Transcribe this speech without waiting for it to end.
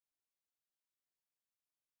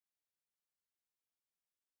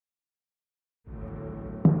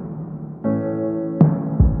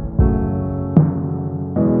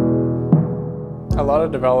A lot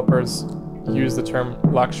of developers use the term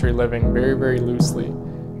luxury living very, very loosely.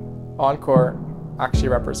 Encore actually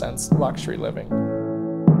represents luxury living.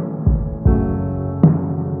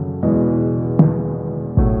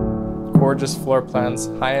 Gorgeous floor plans,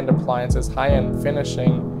 high-end appliances, high-end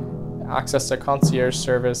finishing, access to concierge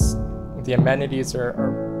service. The amenities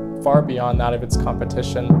are far beyond that of its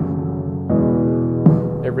competition.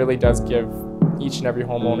 It really does give each and every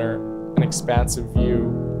homeowner an expansive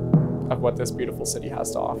view of what this beautiful city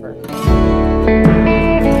has to offer.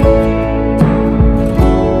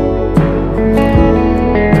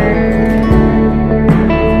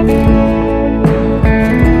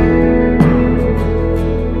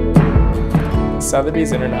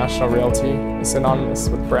 Sotheby's International Realty is synonymous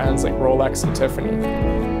with brands like Rolex and Tiffany.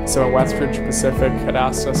 So when Westridge Pacific had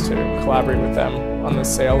asked us to collaborate with them on the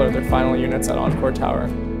sale of their final units at Encore Tower,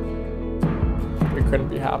 we couldn't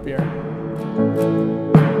be happier.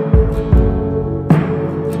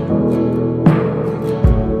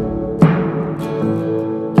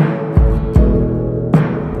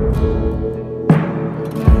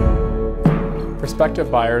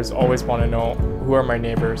 Prospective buyers always want to know, who are my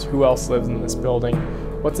neighbors, who else lives in this building,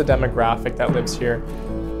 what's the demographic that lives here?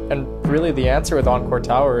 And really the answer with Encore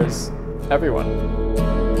Tower is everyone.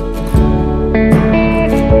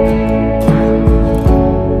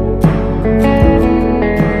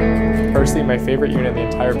 Personally, my favorite unit in the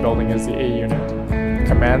entire building is the A unit. It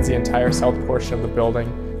commands the entire south portion of the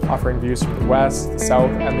building, offering views from the west, the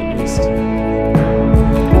south, and the east.